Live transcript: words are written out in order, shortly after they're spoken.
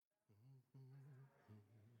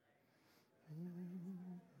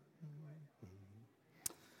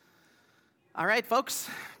All right, folks.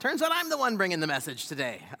 Turns out I'm the one bringing the message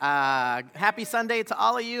today. Happy Sunday to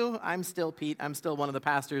all of you. I'm still Pete. I'm still one of the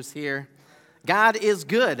pastors here. God is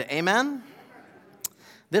good. Amen?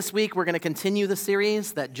 This week, we're going to continue the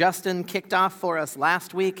series that Justin kicked off for us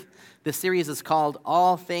last week. This series is called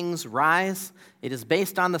All Things Rise. It is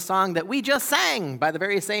based on the song that we just sang by the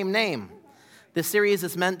very same name. This series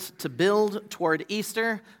is meant to build toward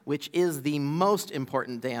Easter, which is the most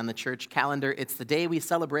important day on the church calendar. It's the day we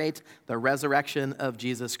celebrate the resurrection of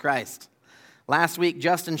Jesus Christ. Last week,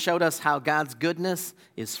 Justin showed us how God's goodness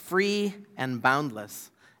is free and boundless,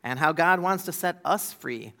 and how God wants to set us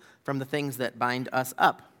free from the things that bind us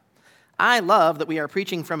up. I love that we are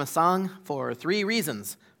preaching from a song for 3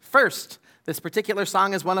 reasons. First, this particular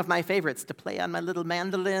song is one of my favorites to play on my little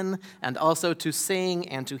mandolin and also to sing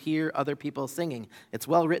and to hear other people singing. It's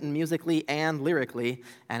well written musically and lyrically,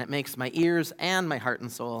 and it makes my ears and my heart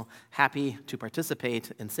and soul happy to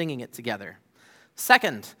participate in singing it together.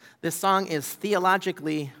 Second, this song is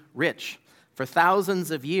theologically rich. For thousands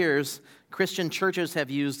of years, Christian churches have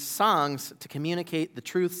used songs to communicate the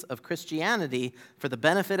truths of Christianity for the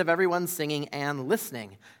benefit of everyone singing and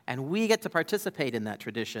listening. And we get to participate in that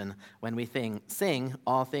tradition when we sing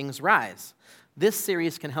All Things Rise. This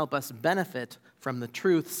series can help us benefit from the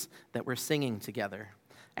truths that we're singing together.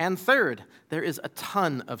 And third, there is a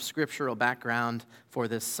ton of scriptural background for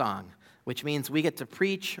this song, which means we get to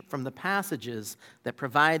preach from the passages that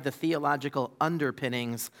provide the theological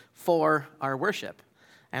underpinnings for our worship.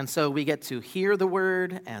 And so we get to hear the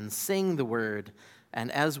word and sing the word. And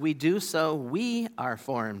as we do so, we are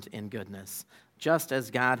formed in goodness, just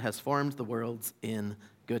as God has formed the worlds in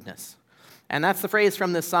goodness. And that's the phrase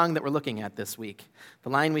from this song that we're looking at this week. The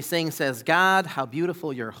line we sing says, "God, how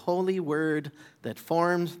beautiful your holy word that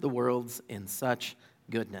formed the worlds in such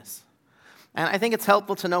goodness." And I think it's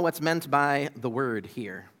helpful to know what's meant by the word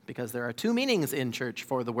here, because there are 2 meanings in church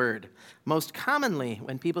for the word. Most commonly,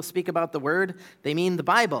 when people speak about the word, they mean the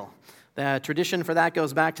Bible. The tradition for that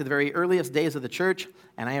goes back to the very earliest days of the church,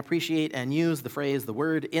 and I appreciate and use the phrase the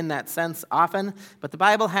word in that sense often, but the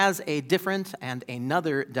Bible has a different and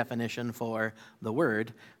another definition for the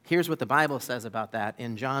word. Here's what the Bible says about that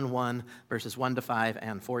in John 1, verses 1 to 5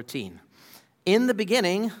 and 14. "In the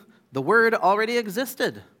beginning, the word already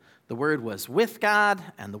existed. The Word was with God,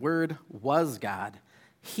 and the Word was God.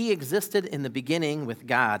 He existed in the beginning with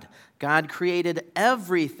God. God created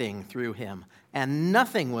everything through him, and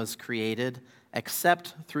nothing was created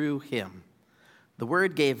except through him. The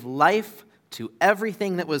Word gave life to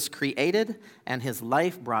everything that was created, and his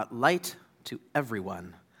life brought light to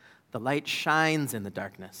everyone. The light shines in the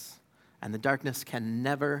darkness, and the darkness can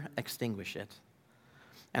never extinguish it.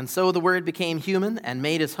 And so the Word became human and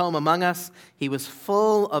made his home among us. He was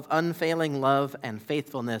full of unfailing love and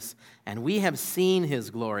faithfulness, and we have seen his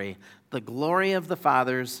glory, the glory of the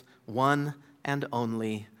Father's one and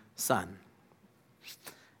only Son."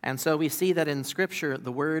 And so we see that in Scripture,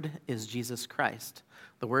 the Word is Jesus Christ.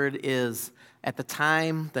 The Word is, at the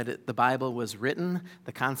time that the Bible was written,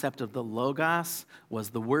 the concept of the Logos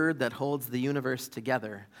was the Word that holds the universe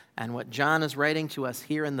together. And what John is writing to us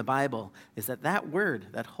here in the Bible is that that Word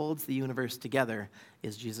that holds the universe together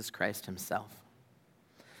is Jesus Christ himself.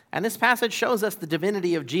 And this passage shows us the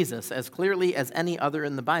divinity of Jesus as clearly as any other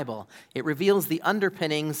in the Bible. It reveals the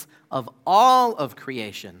underpinnings of all of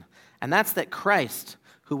creation, and that's that Christ,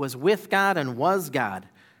 who was with God and was God,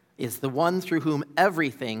 is the one through whom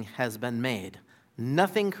everything has been made.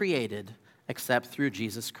 Nothing created except through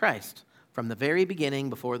Jesus Christ, from the very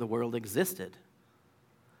beginning before the world existed.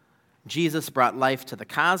 Jesus brought life to the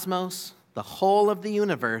cosmos, the whole of the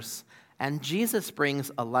universe, and Jesus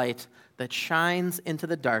brings a light that shines into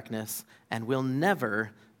the darkness and will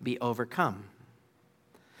never be overcome.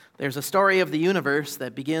 There's a story of the universe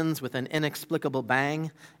that begins with an inexplicable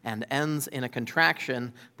bang and ends in a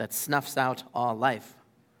contraction that snuffs out all life.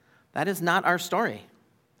 That is not our story.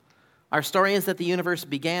 Our story is that the universe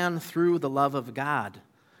began through the love of God,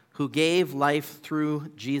 who gave life through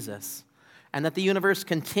Jesus, and that the universe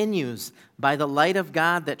continues by the light of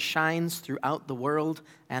God that shines throughout the world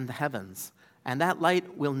and the heavens. And that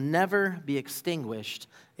light will never be extinguished.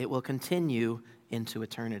 It will continue into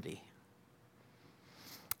eternity.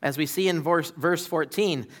 As we see in verse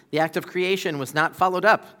 14, the act of creation was not followed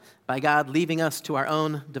up by God leaving us to our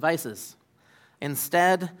own devices.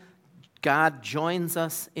 Instead, God joins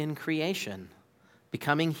us in creation,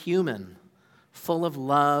 becoming human, full of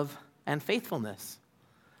love and faithfulness.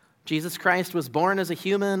 Jesus Christ was born as a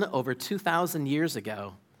human over 2,000 years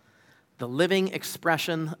ago, the living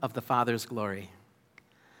expression of the Father's glory.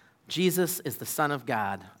 Jesus is the Son of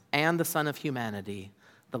God and the Son of humanity,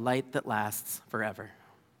 the light that lasts forever.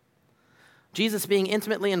 Jesus being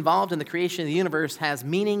intimately involved in the creation of the universe has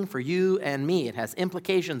meaning for you and me. It has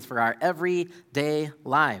implications for our everyday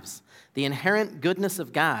lives. The inherent goodness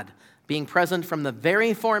of God being present from the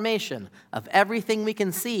very formation of everything we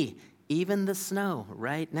can see, even the snow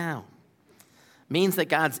right now, means that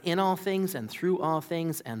God's in all things and through all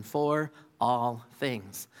things and for all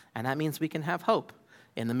things. And that means we can have hope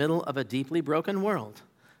in the middle of a deeply broken world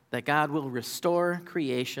that God will restore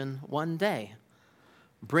creation one day,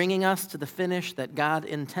 bringing us to the finish that God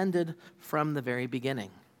intended from the very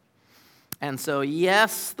beginning. And so,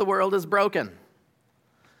 yes, the world is broken.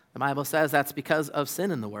 The Bible says that's because of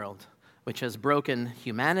sin in the world, which has broken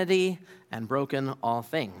humanity and broken all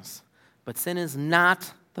things. But sin is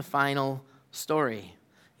not the final story.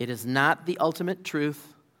 It is not the ultimate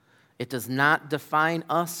truth. It does not define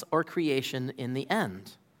us or creation in the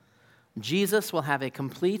end. Jesus will have a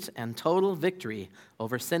complete and total victory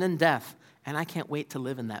over sin and death, and I can't wait to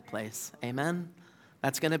live in that place. Amen?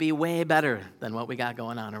 That's going to be way better than what we got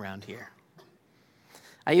going on around here.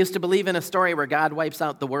 I used to believe in a story where God wipes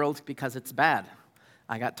out the world because it's bad.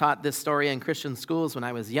 I got taught this story in Christian schools when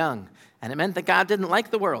I was young, and it meant that God didn't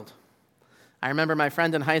like the world. I remember my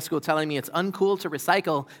friend in high school telling me it's uncool to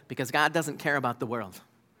recycle because God doesn't care about the world.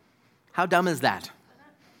 How dumb is that?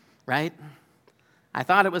 Right? I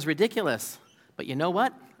thought it was ridiculous, but you know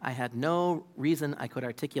what? I had no reason I could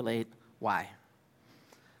articulate why.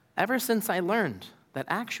 Ever since I learned that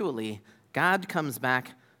actually God comes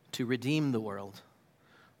back to redeem the world,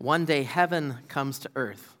 one day heaven comes to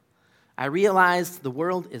earth, I realized the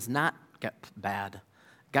world is not bad.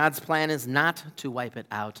 God's plan is not to wipe it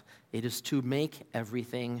out. It is to make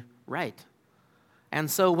everything right. And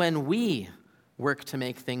so when we work to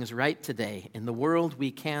make things right today in the world we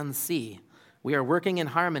can see, we are working in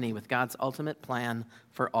harmony with God's ultimate plan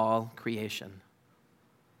for all creation.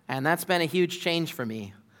 And that's been a huge change for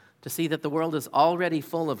me, to see that the world is already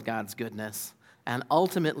full of God's goodness and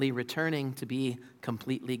ultimately returning to be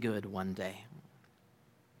completely good one day.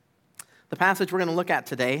 The passage we're going to look at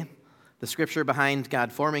today, the scripture behind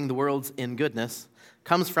God forming the worlds in goodness,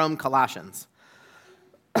 comes from Colossians.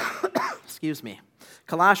 Excuse me.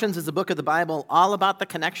 Colossians is a book of the Bible all about the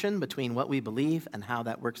connection between what we believe and how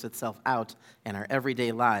that works itself out in our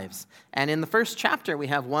everyday lives. And in the first chapter, we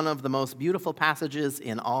have one of the most beautiful passages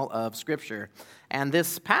in all of Scripture. And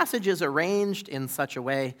this passage is arranged in such a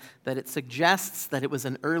way that it suggests that it was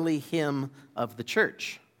an early hymn of the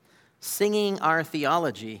church. Singing our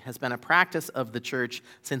theology has been a practice of the church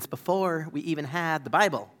since before we even had the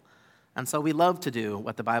Bible. And so we love to do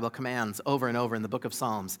what the Bible commands over and over in the book of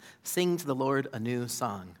Psalms. Sing to the Lord a new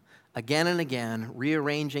song. Again and again,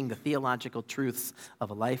 rearranging the theological truths of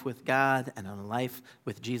a life with God and a life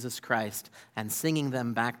with Jesus Christ, and singing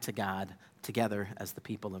them back to God together as the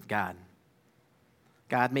people of God.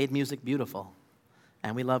 God made music beautiful,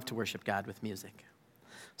 and we love to worship God with music.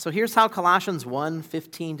 So here's how Colossians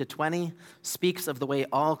 1:15-20 speaks of the way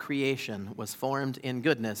all creation was formed in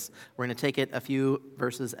goodness. We're going to take it a few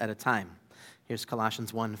verses at a time. Here's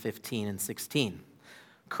Colossians 1:15 and 16.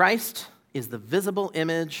 Christ is the visible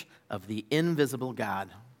image of the invisible God.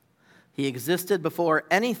 He existed before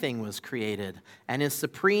anything was created and is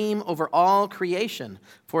supreme over all creation,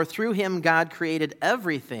 for through him God created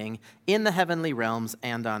everything in the heavenly realms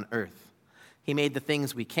and on earth. He made the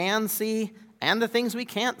things we can see and the things we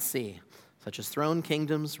can't see, such as throne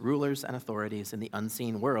kingdoms, rulers, and authorities in the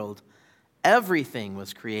unseen world. Everything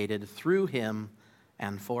was created through him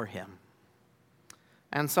and for him.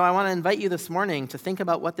 And so I want to invite you this morning to think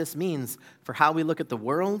about what this means for how we look at the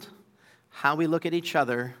world, how we look at each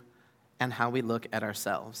other, and how we look at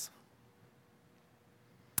ourselves.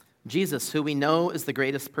 Jesus, who we know is the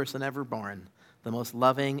greatest person ever born, the most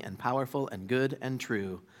loving and powerful and good and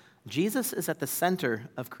true, Jesus is at the center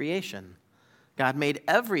of creation. God made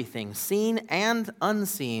everything, seen and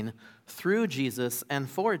unseen, through Jesus and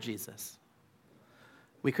for Jesus.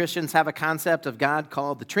 We Christians have a concept of God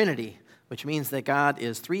called the Trinity, which means that God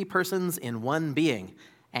is three persons in one being.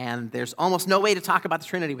 And there's almost no way to talk about the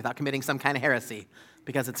Trinity without committing some kind of heresy,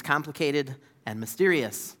 because it's complicated and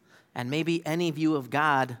mysterious. And maybe any view of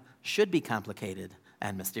God should be complicated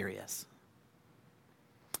and mysterious.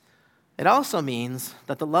 It also means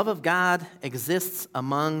that the love of God exists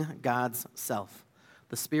among God's self.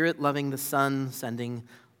 The Spirit loving the Son,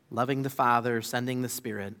 loving the Father, sending the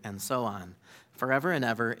Spirit, and so on, forever and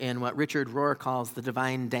ever, in what Richard Rohr calls the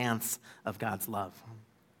divine dance of God's love.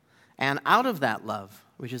 And out of that love,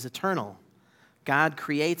 which is eternal, God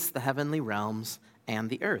creates the heavenly realms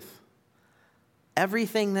and the earth.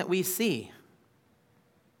 Everything that we see,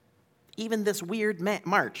 even this weird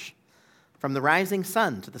march, From the rising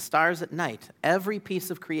sun to the stars at night, every piece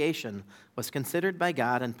of creation was considered by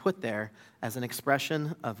God and put there as an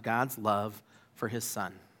expression of God's love for his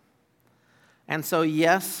Son. And so,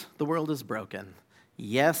 yes, the world is broken.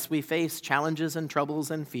 Yes, we face challenges and troubles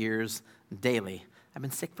and fears daily. I've been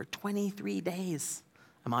sick for 23 days.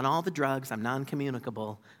 I'm on all the drugs. I'm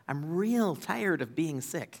non-communicable. I'm real tired of being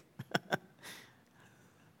sick.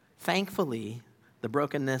 Thankfully, the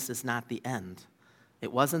brokenness is not the end.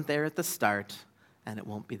 It wasn't there at the start, and it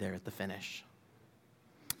won't be there at the finish.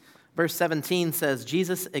 Verse 17 says,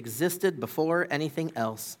 Jesus existed before anything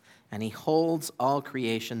else, and he holds all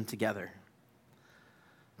creation together.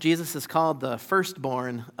 Jesus is called the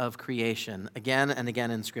firstborn of creation again and again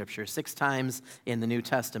in Scripture, 6 times in the New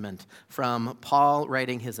Testament, from Paul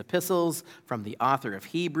writing his epistles, from the author of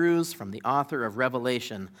Hebrews, from the author of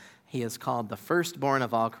Revelation. He is called the firstborn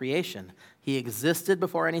of all creation. He existed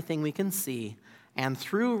before anything we can see, and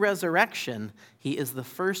through resurrection, he is the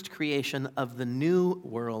first creation of the new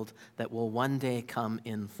world that will one day come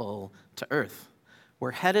in full to earth.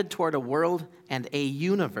 We're headed toward a world and a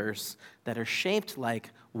universe that are shaped like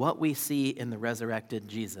what we see in the resurrected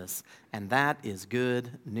Jesus, and that is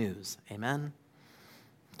good news. Amen?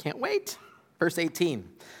 Can't wait. Verse 18,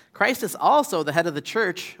 Christ is also the head of the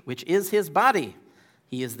church, which is his body.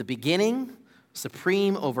 He is the beginning,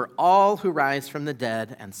 supreme over all who rise from the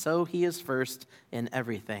dead, and so he is first in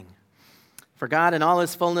everything. For God in all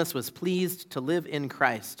his fullness was pleased to live in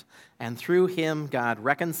Christ, and through him God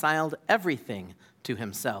reconciled everything to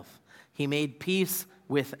himself. He made peace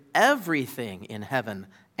with everything in heaven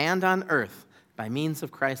and on earth by means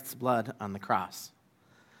of Christ's blood on the cross.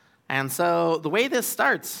 And so the way this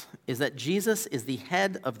starts is that Jesus is the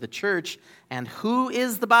head of the church, and who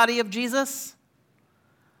is the body of Jesus?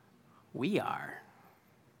 We are.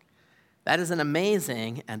 That is an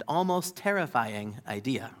amazing and almost terrifying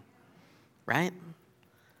idea, right?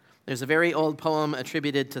 There's a very old poem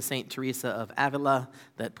attributed to St. Teresa of Avila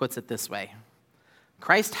that puts it this way: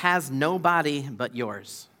 Christ has no body but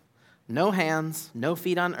yours, no hands, no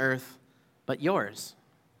feet on earth but yours.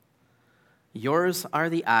 Yours are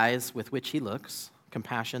the eyes with which he looks,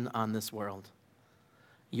 compassion on this world.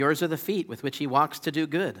 Yours are the feet with which he walks to do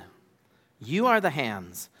good. You are the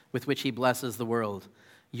hands with which he blesses the world.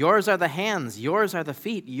 Yours are the hands, yours are the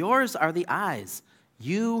feet, yours are the eyes.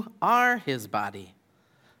 You are his body.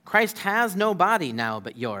 Christ has no body now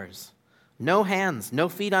but yours, no hands, no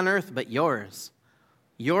feet on earth but yours.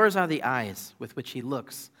 Yours are the eyes with which he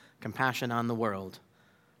looks, compassion on the world.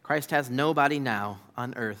 Christ has no body now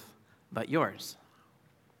on earth but yours.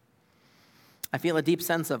 I feel a deep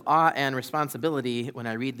sense of awe and responsibility when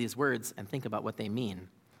I read these words and think about what they mean.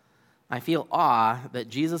 I feel awe that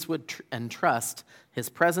Jesus would entrust his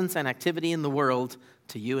presence and activity in the world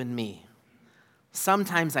to you and me.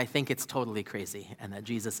 Sometimes I think it's totally crazy and that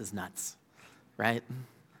Jesus is nuts, right?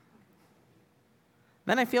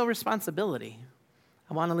 Then I feel responsibility.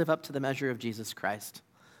 I want to live up to the measure of Jesus Christ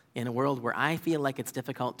in a world where I feel like it's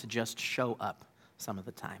difficult to just show up some of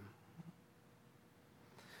the time.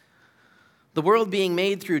 The world being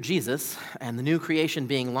made through Jesus and the new creation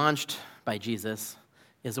being launched by Jesus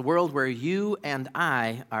is a world where you and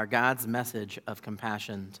I are God's message of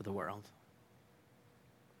compassion to the world.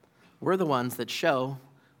 We're the ones that show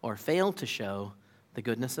or fail to show the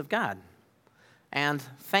goodness of God. And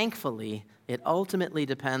thankfully, it ultimately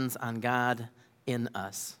depends on God in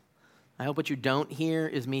us. I hope what you don't hear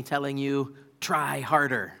is me telling you, try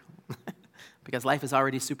harder, because life is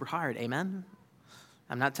already super hard, amen?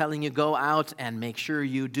 I'm not telling you go out and make sure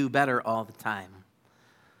you do better all the time.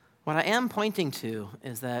 What I am pointing to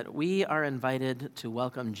is that we are invited to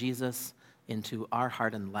welcome Jesus into our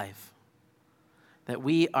heart and life, that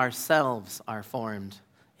we ourselves are formed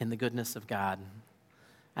in the goodness of God,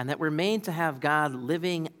 and that we're made to have God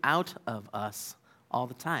living out of us all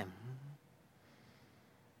the time.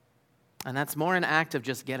 And that's more an act of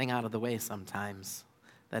just getting out of the way sometimes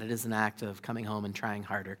than it is an act of coming home and trying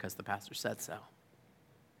harder because the pastor said so.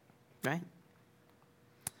 Right?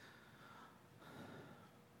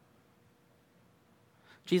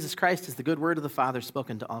 Jesus Christ is the good word of the Father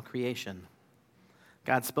spoken to all creation.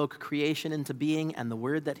 God spoke creation into being, and the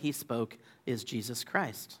word that he spoke is Jesus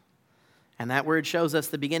Christ. And that word shows us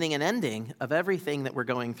the beginning and ending of everything that we're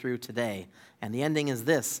going through today. And the ending is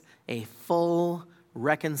this: a full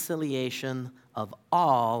reconciliation of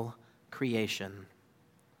all creation.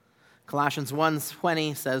 Colossians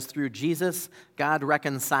 1:20 says, through Jesus, God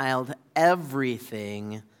reconciled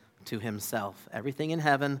everything to himself. Everything in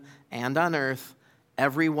heaven and on earth,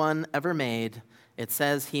 everyone ever made. It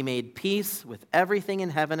says he made peace with everything in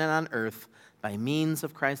heaven and on earth by means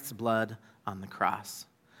of Christ's blood on the cross.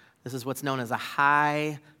 This is what's known as a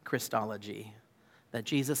high Christology, that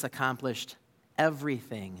Jesus accomplished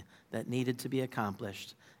everything that needed to be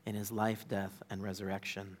accomplished in his life, death, and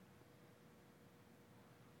resurrection.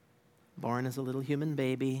 Born as a little human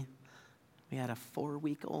baby. We had a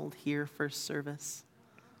 4-week-old here first service.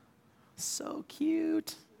 So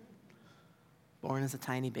cute. Born as a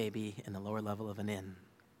tiny baby in the lower level of an inn,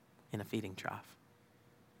 in a feeding trough.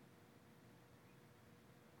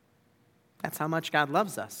 That's how much God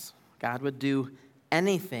loves us. God would do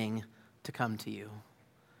anything to come to you,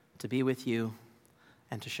 to be with you,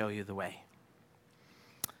 and to show you the way.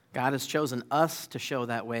 God has chosen us to show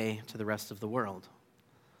that way to the rest of the world.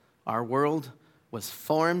 Our world was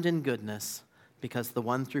formed in goodness because the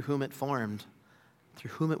one through whom it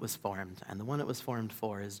was formed, and the one it was formed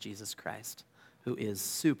for is Jesus Christ, who is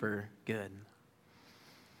super good.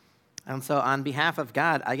 And so on behalf of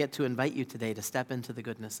God, I get to invite you today to step into the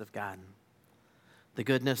goodness of God, the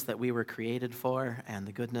goodness that we were created for and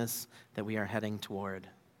the goodness that we are heading toward.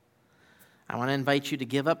 I want to invite you to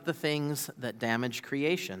give up the things that damage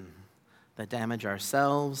creation, that damage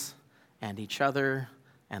ourselves and each other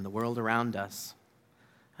and the world around us.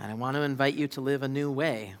 And I want to invite you to live a new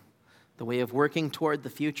way, the way of working toward the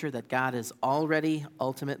future that God is already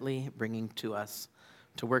ultimately bringing to us,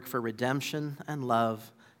 to work for redemption and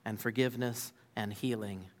love and forgiveness and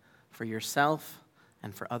healing for yourself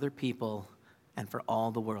and for other people and for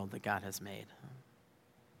all the world that God has made.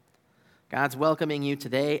 God's welcoming you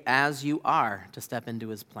today as you are to step into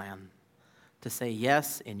his plan, to say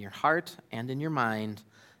yes in your heart and in your mind,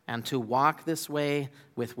 and to walk this way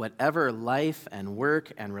with whatever life and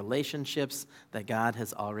work and relationships that God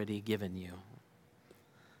has already given you.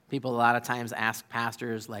 People a lot of times ask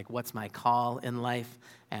pastors, like, what's my call in life?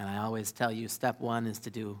 And I always tell you, step one is to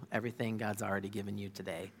do everything God's already given you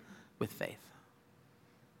today with faith.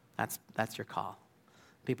 That's your call.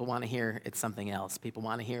 People want to hear it's something else. People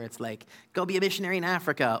want to hear it's like, go be a missionary in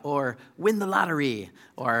Africa or win the lottery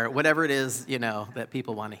or whatever it is, that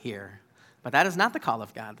people want to hear. But that is not the call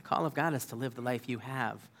of God. The call of God is to live the life you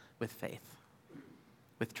have with faith,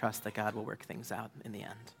 with trust that God will work things out in the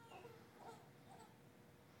end.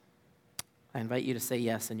 I invite you to say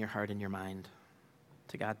yes in your heart and your mind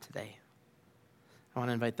to God today. I want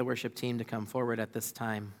to invite the worship team to come forward at this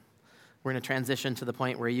time. We're going to transition to the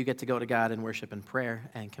point where you get to go to God in worship and prayer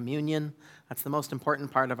and communion. That's the most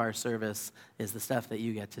important part of our service, is the stuff that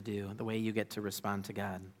you get to do, the way you get to respond to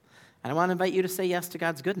God. And I want to invite you to say yes to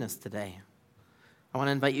God's goodness today. I want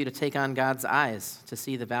to invite you to take on God's eyes, to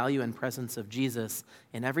see the value and presence of Jesus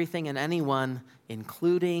in everything and anyone,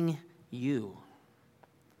 including you.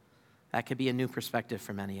 That could be a new perspective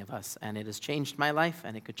for many of us, and it has changed my life,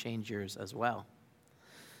 and it could change yours as well.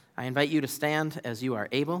 I invite you to stand as you are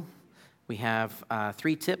able. We have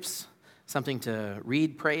 3 tips, something to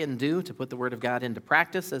read, pray, and do to put the Word of God into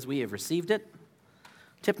practice as we have received it.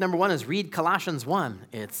 Tip number 1 is read Colossians 1.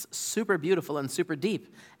 It's super beautiful and super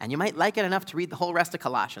deep, and you might like it enough to read the whole rest of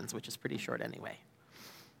Colossians, which is pretty short anyway.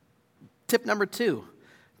 Tip number 2,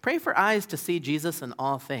 pray for eyes to see Jesus in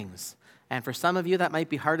all things. And for some of you, that might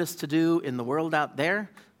be hardest to do in the world out there,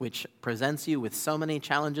 which presents you with so many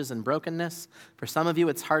challenges and brokenness. For some of you,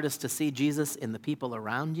 it's hardest to see Jesus in the people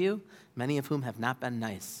around you, many of whom have not been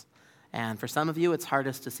nice. And for some of you, it's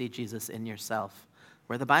hardest to see Jesus in yourself,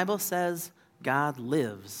 where the Bible says God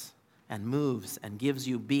lives and moves and gives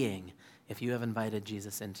you being if you have invited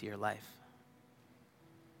Jesus into your life.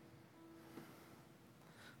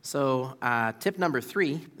 So tip number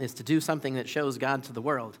 3 is to do something that shows God to the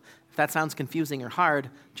world. If that sounds confusing or hard,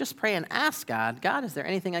 just pray and ask God, God, is there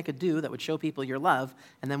anything I could do that would show people your love?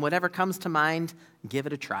 And then whatever comes to mind, give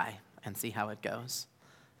it a try and see how it goes.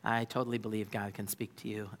 I totally believe God can speak to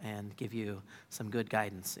you and give you some good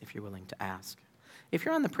guidance if you're willing to ask. If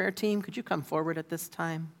you're on the prayer team, could you come forward at this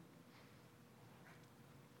time?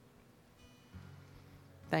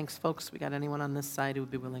 Thanks, folks. We got anyone on this side who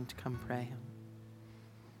would be willing to come pray?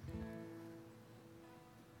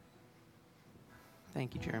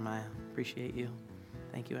 Thank you, Jeremiah. Appreciate you.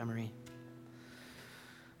 Thank you, Emery.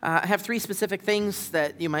 I have 3 specific things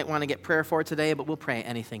that you might want to get prayer for today, but we'll pray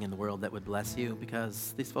anything in the world that would bless you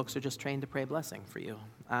because these folks are just trained to pray blessing for you.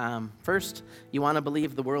 First, you want to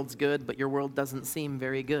believe the world's good, but your world doesn't seem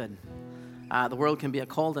very good. The world can be a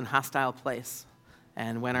cold and hostile place.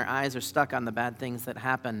 And when our eyes are stuck on the bad things that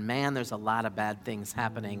happen, man, there's a lot of bad things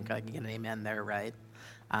happening. I can get an amen there, right?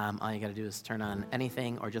 All you got to do is turn on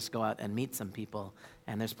anything or just go out and meet some people.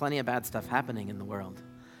 And there's plenty of bad stuff happening in the world.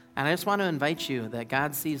 And I just want to invite you that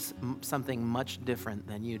God sees something much different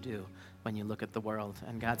than you do when you look at the world.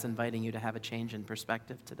 And God's inviting you to have a change in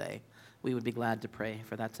perspective today. We would be glad to pray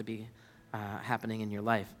for that to be happening in your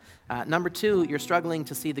life. Number two, you're struggling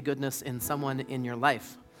to see the goodness in someone in your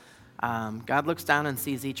life. God looks down and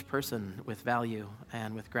sees each person with value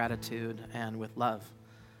and with gratitude and with love,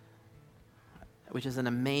 which is an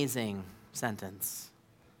amazing sentence.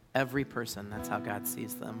 Every person, that's how God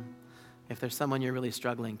sees them. If there's someone you're really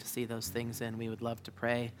struggling to see those things in, we would love to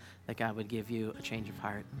pray that God would give you a change of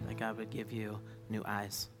heart, that God would give you new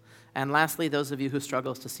eyes. And lastly, those of you who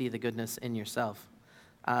struggles to see the goodness in yourself.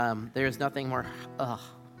 There is nothing more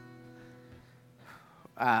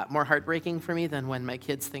heartbreaking for me than when my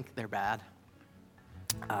kids think they're bad.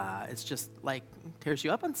 It's just like tears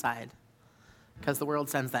you up inside because the world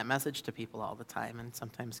sends that message to people all the time, and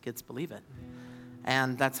sometimes kids believe it.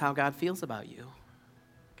 And that's how God feels about you.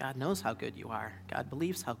 God knows how good you are. God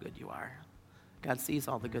believes how good you are. God sees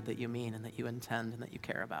all the good that you mean and that you intend and that you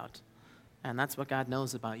care about. And that's what God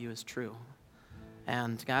knows about you is true.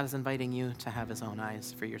 And God is inviting you to have his own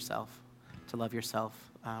eyes for yourself, to love yourself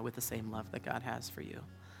with the same love that God has for you.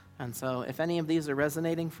 And so if any of these are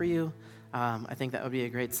resonating for you, I think that would be a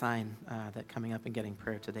great sign that coming up and getting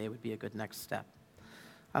prayer today would be a good next step.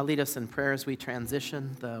 I'll lead us in prayer as we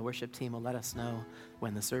transition. The worship team will let us know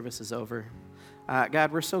when the service is over.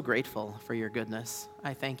 God, we're so grateful for your goodness.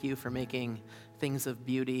 I thank you for making things of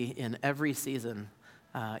beauty in every season,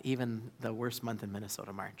 even the worst month in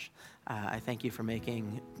Minnesota, March. I thank you for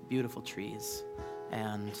making beautiful trees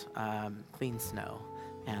and clean snow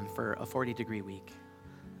and for a 40-degree week.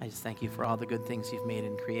 I just thank you for all the good things you've made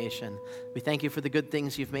in creation. We thank you for the good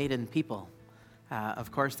things you've made in people.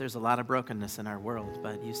 Of course, there's a lot of brokenness in our world,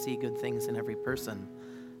 but you see good things in every person,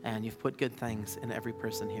 and you've put good things in every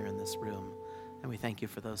person here in this room. And we thank you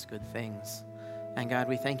for those good things. And God,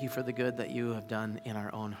 we thank you for the good that you have done in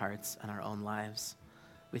our own hearts and our own lives.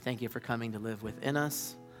 We thank you for coming to live within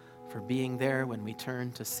us, for being there when we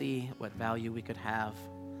turn to see what value we could have,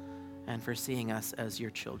 and for seeing us as your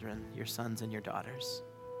children, your sons and your daughters.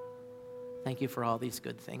 Thank you for all these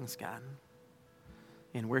good things, God.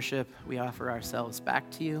 In worship, we offer ourselves back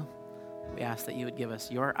to you. We ask that you would give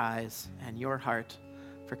us your eyes and your heart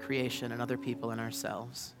for creation and other people and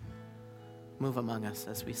ourselves. Move among us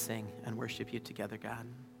as we sing and worship you together, God.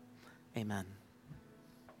 Amen.